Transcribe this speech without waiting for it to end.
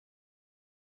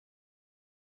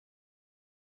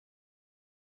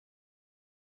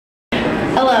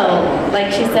Hello,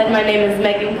 like she said, my name is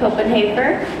Megan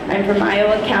Copenhaver. I'm from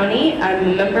Iowa County.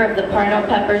 I'm a member of the Parnell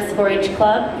Peppers 4-H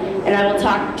Club, and I will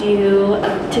talk to you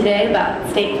today about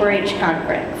State 4-H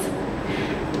Conference.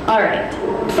 Alright,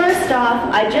 first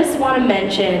off, I just want to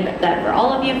mention that for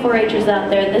all of you 4-Hers out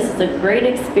there, this is a great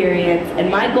experience, and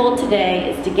my goal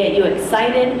today is to get you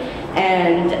excited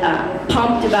and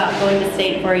pumped about going to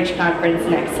State 4-H Conference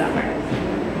next summer.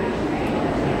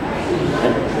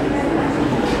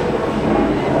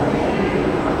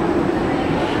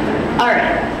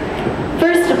 Alright,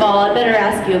 first of all, I better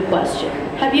ask you a question.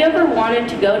 Have you ever wanted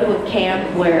to go to a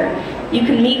camp where you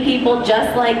can meet people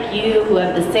just like you who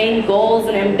have the same goals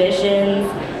and ambitions?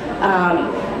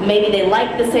 Maybe they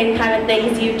like the same kind of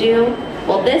things you do?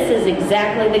 Well, this is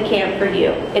exactly the camp for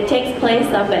you. It takes place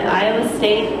up at Iowa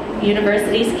State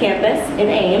University's campus in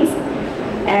Ames,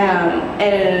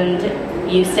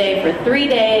 and you stay for 3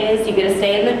 days. You get to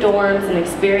stay in the dorms and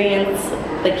experience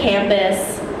the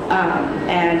campus,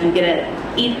 and you get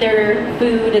to eat their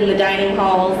food in the dining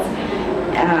halls,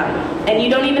 and you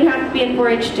don't even have to be in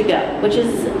 4-H to go, which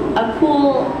is a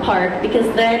cool part, because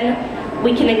then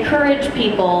we can encourage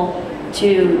people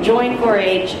to join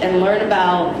 4-H and learn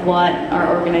about what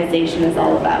our organization is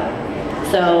all about.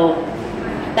 So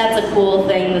that's a cool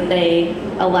thing that they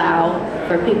allow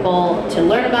for people to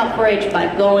learn about 4-H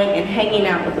by going and hanging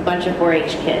out with a bunch of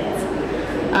 4-H kids.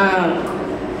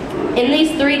 In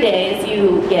these 3 days,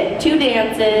 you get 2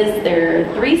 dances, there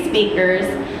are 3 speakers,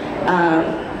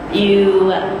 you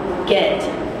get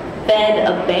fed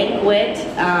a banquet,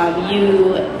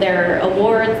 there are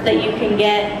awards that you can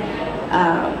get,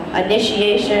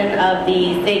 initiation of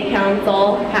the state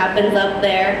council happens up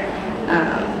there,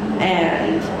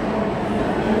 and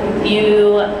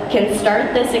you can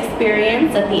start this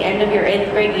experience at the end of your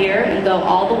 8th grade year and go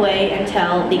all the way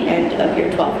until the end of your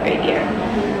 12th grade year.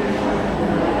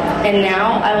 And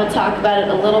now I will talk about it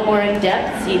a little more in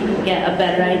depth so you can get a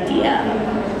better idea.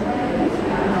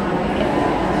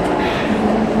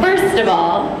 First of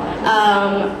all,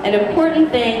 an important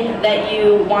thing that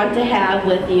you want to have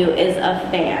with you is a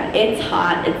fan. It's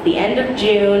hot. It's the end of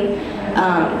June.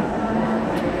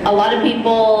 A lot of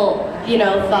people,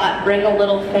 thought bring a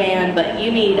little fan, but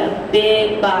you need a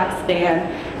big box fan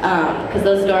because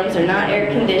those dorms are not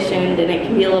air conditioned and it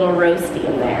can be a little roasty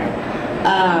in there.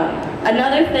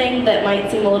 Another thing that might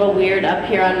seem a little weird up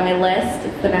here on my list,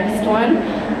 the next one,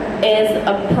 is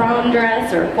a prom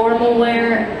dress or formal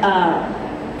wear.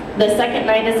 The second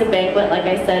night is a banquet, like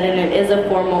I said, and it is a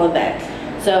formal event.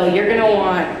 So you're going to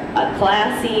want a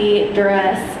classy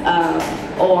dress,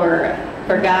 or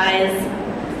for guys,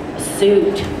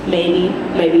 suit,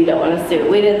 maybe you don't want a suit.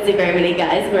 We didn't see very many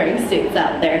guys wearing suits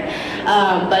out there.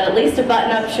 But at least a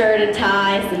button-up shirt, a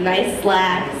tie, some nice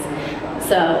slacks.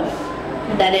 So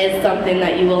that is something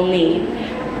that you will need.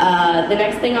 The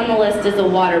next thing on the list is a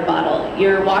water bottle.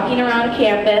 You're walking around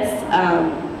campus,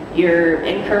 you're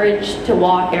encouraged to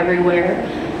walk everywhere,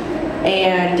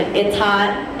 and it's hot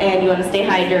and you want to stay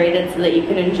hydrated so that you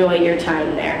can enjoy your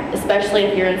time there, especially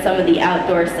if you're in some of the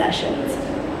outdoor sessions.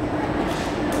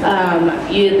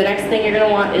 The next thing you're going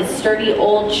to want is sturdy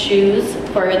old shoes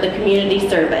for the community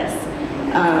service.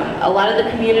 A lot of the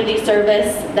community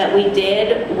service that we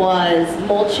did was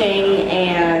mulching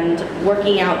and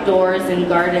working outdoors in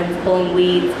gardens, pulling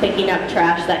weeds, picking up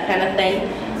trash, that kind of thing.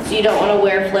 So you don't want to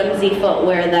wear flimsy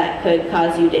footwear that could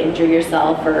cause you to injure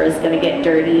yourself or is going to get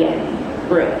dirty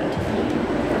and ruined.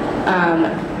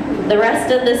 The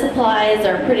rest of the supplies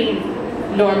are pretty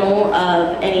normal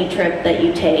of any trip that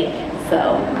you take,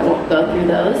 so I won't go through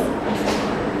those.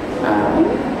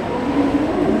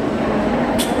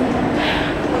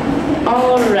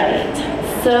 Alright,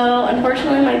 so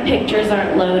unfortunately my pictures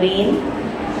aren't loading,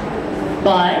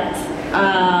 but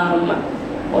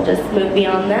we'll just move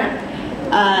beyond that.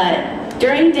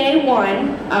 During day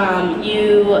 1,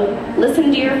 you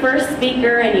listen to your first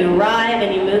speaker and you arrive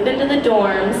and you move into the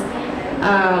dorms,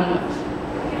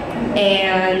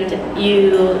 and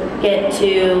you get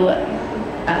to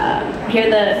hear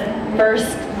the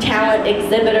first talent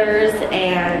exhibitors,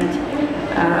 and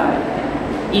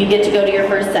you get to go to your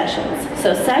first sessions.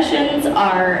 So sessions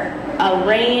are a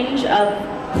range of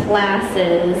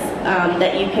classes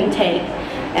that you can take,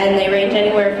 and they range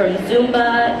anywhere from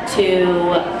Zumba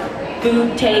to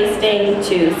food tasting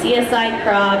to CSI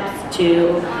crops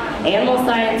to animal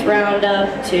science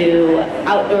roundup to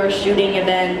outdoor shooting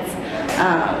events.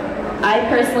 I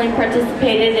personally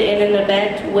participated in an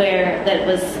event that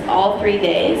was all 3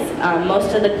 days.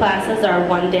 Most of the classes are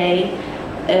one-day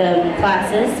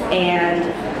classes, and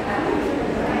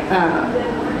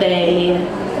they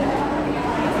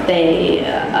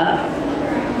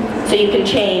so you can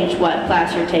change what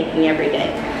class you're taking every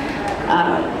day.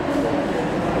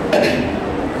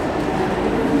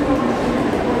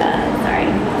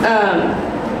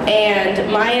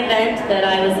 And my event that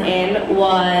I was in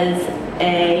was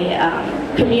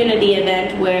a community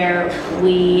event where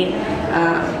we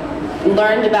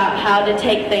learned about how to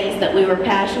take things that we were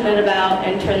passionate about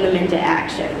and turn them into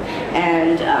action,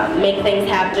 and make things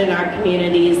happen in our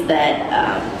communities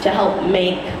that to help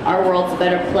make our worlds a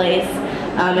better place.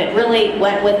 It really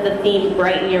went with the theme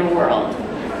Brighten Your World.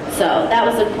 So that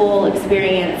was a cool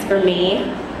experience for me.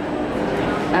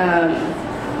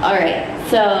 Alright,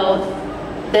 so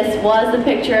this was a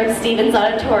picture of Stevens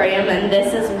Auditorium, and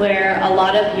this is where a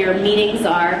lot of your meetings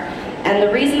are. And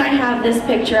the reason I have this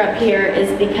picture up here is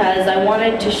because I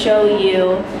wanted to show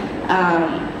you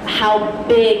how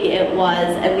big it was,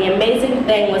 and the amazing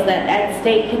thing was that at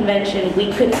state convention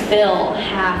we could fill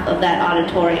half of that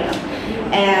auditorium.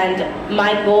 And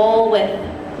my goal with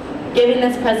giving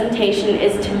this presentation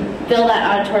is to fill that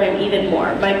auditorium even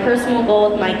more. My personal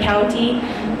goal with my county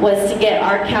was to get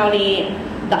our county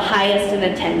the highest in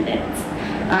attendance.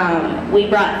 We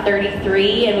brought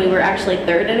 33, and we were actually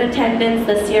third in attendance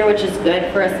this year, which is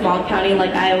good for a small county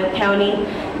like Iowa County.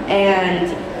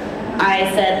 And I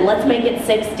said, let's make it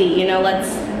 60, you know,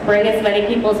 let's bring as many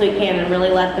people as we can and really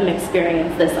let them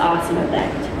experience this awesome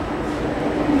event.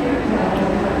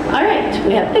 All right,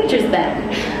 we have pictures back.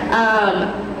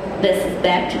 This is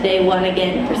back to day one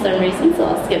again for some reason, so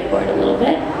I'll skip forward a little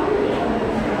bit.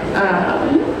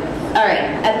 All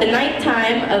right, at the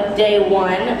nighttime of day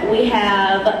one, we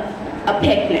have a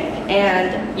picnic,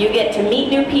 and you get to meet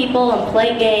new people and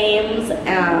play games,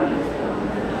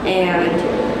 and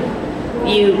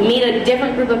you meet a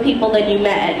different group of people than you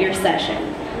met at your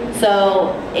session.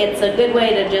 So it's a good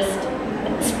way to just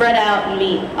spread out and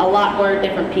meet a lot more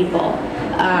different people.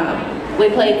 We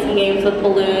played some games with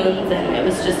balloons, and it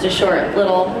was just a short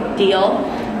little deal.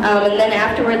 And then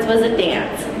afterwards was a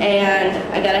dance, and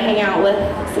I got to hang out with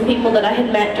some people that I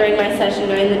had met during my session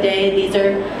during the day. These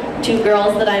are two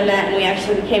girls that I met, and we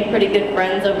actually became pretty good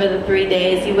friends over the 3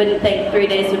 days. You wouldn't think 3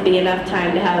 days would be enough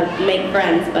time to make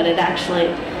friends, but it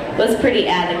actually was pretty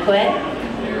adequate.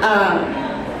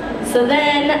 So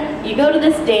then you go to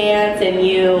this dance and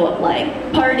you like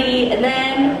party, and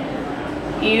then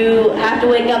you have to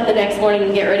wake up the next morning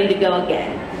and get ready to go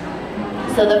again.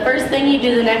 So the first thing you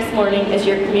do the next morning is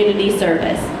your community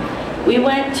service. We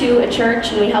went to a church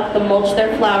and we helped them mulch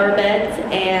their flower beds,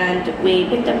 and we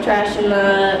picked up trash in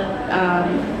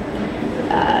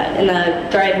the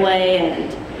driveway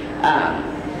and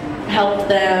helped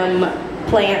them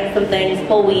plant some things,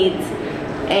 pull weeds,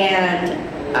 and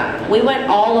we went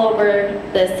all over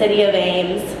the city of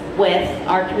Ames with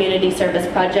our community service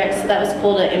projects, so that was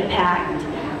cool to impact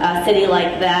a city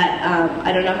like that.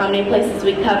 I don't know how many places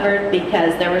we covered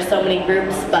because there were so many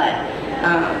groups, but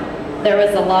there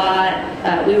was a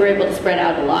lot. We were able to spread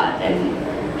out a lot and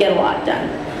get a lot done.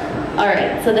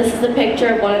 Alright, so this is a picture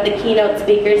of one of the keynote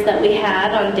speakers that we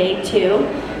had on day 2.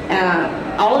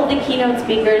 All of the keynote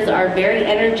speakers are very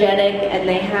energetic and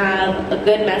they have a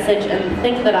good message, and the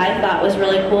thing that I thought was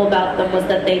really cool about them was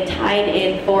that they tied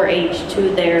in 4-H to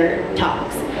their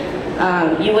talks.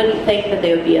 You wouldn't think that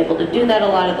they would be able to do that. A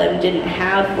lot of them didn't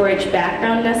have 4-H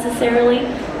background necessarily,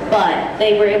 but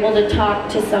they were able to talk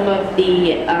to some of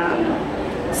the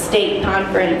state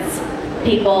conference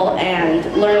people and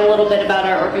learn a little bit about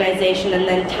our organization, and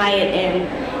then tie it in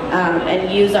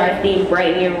and use our theme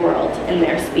Brighten Your World in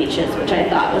their speeches, which I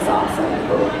thought was awesome.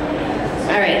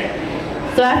 Alright,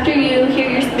 so after you hear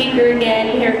your speaker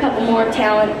again, you hear a couple more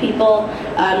talent people,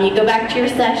 you go back to your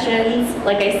sessions.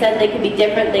 Like I said, they could be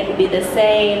different, they could be the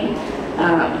same,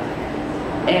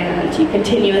 and you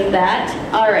continue with that.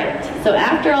 Alright, so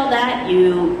after all that,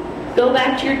 you go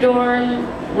back to your dorm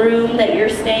room that you're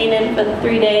staying in for the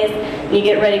 3 days, and you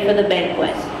get ready for the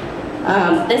banquet.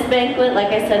 This banquet, like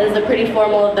I said, is a pretty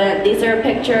formal event. This is a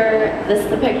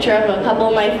picture of a couple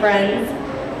of my friends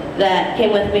that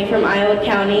came with me from Iowa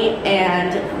County,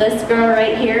 and this girl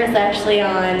right here is actually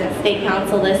on state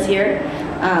council this year,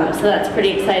 so that's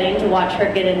pretty exciting to watch her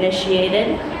get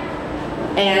initiated.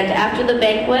 And after the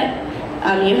banquet,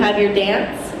 you have your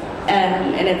dance,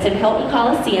 and it's in Hilton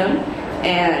Coliseum,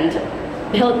 and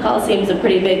Hilton Coliseum is a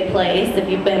pretty big place. If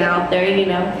you've been out there, you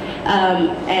know.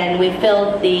 And we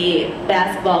filled the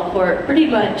basketball court pretty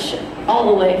much all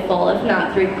the way full, if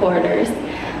not 3/4.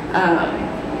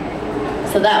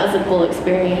 So that was a cool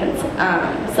experience.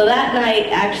 So that night,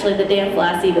 actually, the dance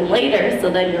lasts even later, so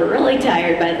then you're really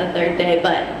tired by the 3rd day,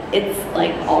 but it's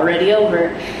like already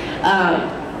over.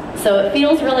 So it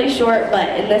feels really short, but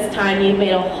in this time, you've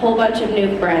made a whole bunch of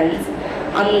new friends.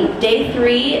 On day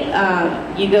 3,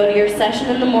 you go to your session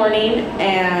in the morning,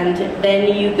 and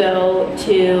then you go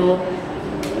to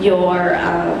your,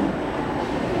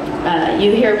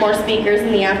 you hear more speakers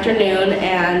in the afternoon,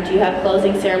 and you have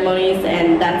closing ceremonies,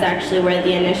 and that's actually where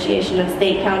the initiation of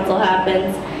state council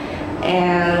happens.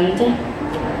 And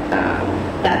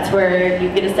that's where you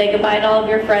get to say goodbye to all of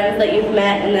your friends that you've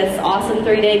met in this awesome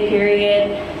 3-day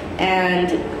period,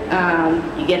 and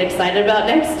you get excited about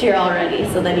next year already.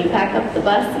 So then you pack up the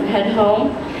bus and head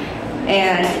home.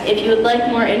 And if you would like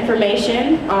more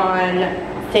information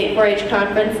on State 4-H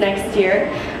Conference next year,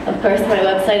 of course my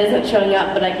website isn't showing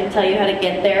up, but I can tell you how to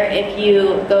get there. If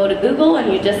you go to Google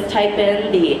and you just type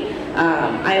in the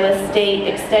Iowa State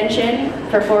extension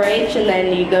for 4-H, and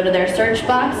then you go to their search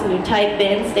box and you type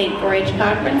in State 4-H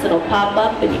Conference, it'll pop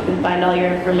up and you can find all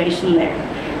your information there.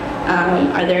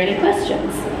 Are there any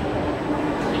questions?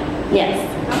 Yes.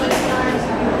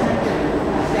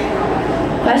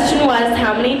 Question was,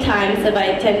 how many times have I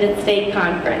attended state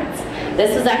conference?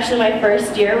 This was actually my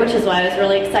first year, which is why I was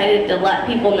really excited to let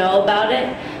people know about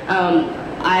it.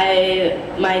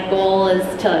 My goal is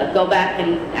to go back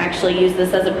and actually use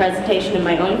this as a presentation in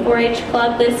my own 4-H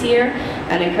club this year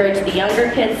and encourage the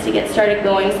younger kids to get started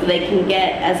going so they can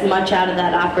get as much out of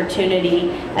that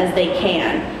opportunity as they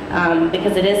can.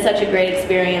 Because it is such a great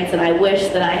experience, and I wish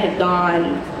that I had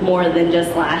gone more than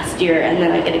just last year, and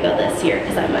then I get to go this year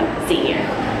because I'm a senior.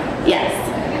 Yes.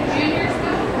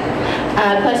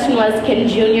 Question was, can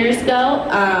juniors go?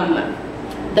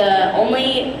 The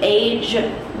only age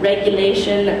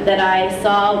regulation that I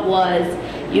saw was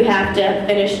you have to have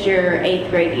finished your 8th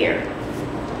grade year.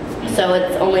 So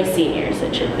it's only seniors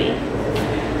it should be.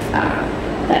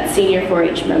 That's senior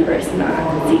 4-H members,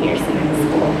 not seniors in high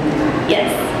school.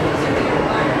 Yes.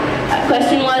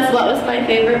 Question was, what was my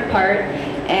favorite part?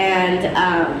 And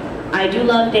I do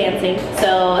love dancing,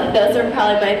 so those are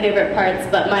probably my favorite parts,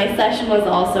 but my session was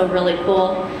also really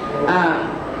cool.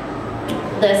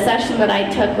 The session that I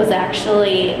took was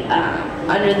actually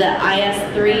under the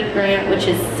IS3 grant, which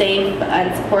is Safe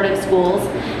and Supportive Schools,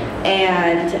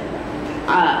 and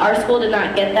our school did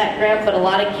not get that grant, but a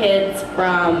lot of kids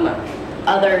from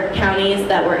other counties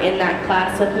that were in that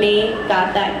class with me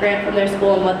got that grant from their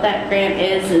school. And what that grant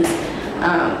is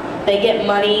they get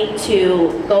money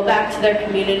to go back to their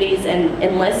communities and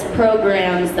enlist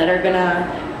programs that are going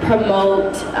to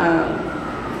promote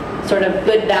sort of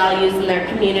good values in their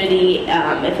community.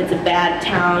 If it's a bad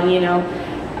town, you know,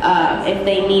 if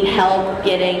they need help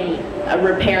getting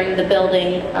repairing the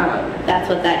building, that's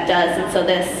what that does. And so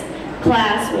this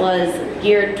class was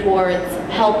geared towards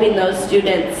helping those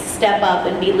students step up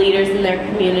and be leaders in their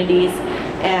communities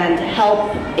and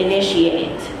help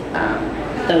initiate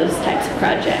those types of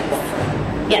projects.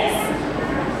 Yes?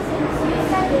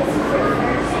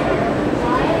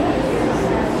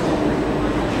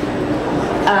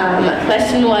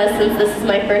 Question was, since this is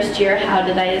my first year, how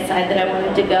did I decide that I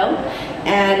wanted to go?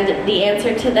 And the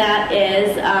answer to that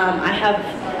is I have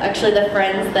actually the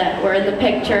friends that were in the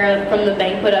picture from the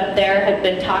banquet up there had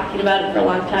been talking about it for a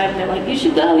long time. They're like, you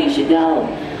should go, you should go.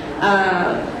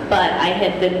 But I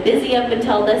had been busy up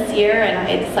until this year, and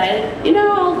I decided, you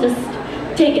know, I'll just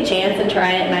take a chance and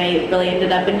try it, and I really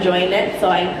ended up enjoying it. So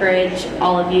I encourage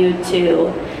all of you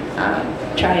to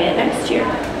try it next year.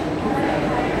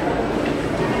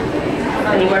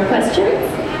 Any more questions?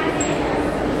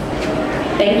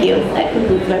 Thank you. That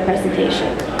concludes my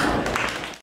presentation.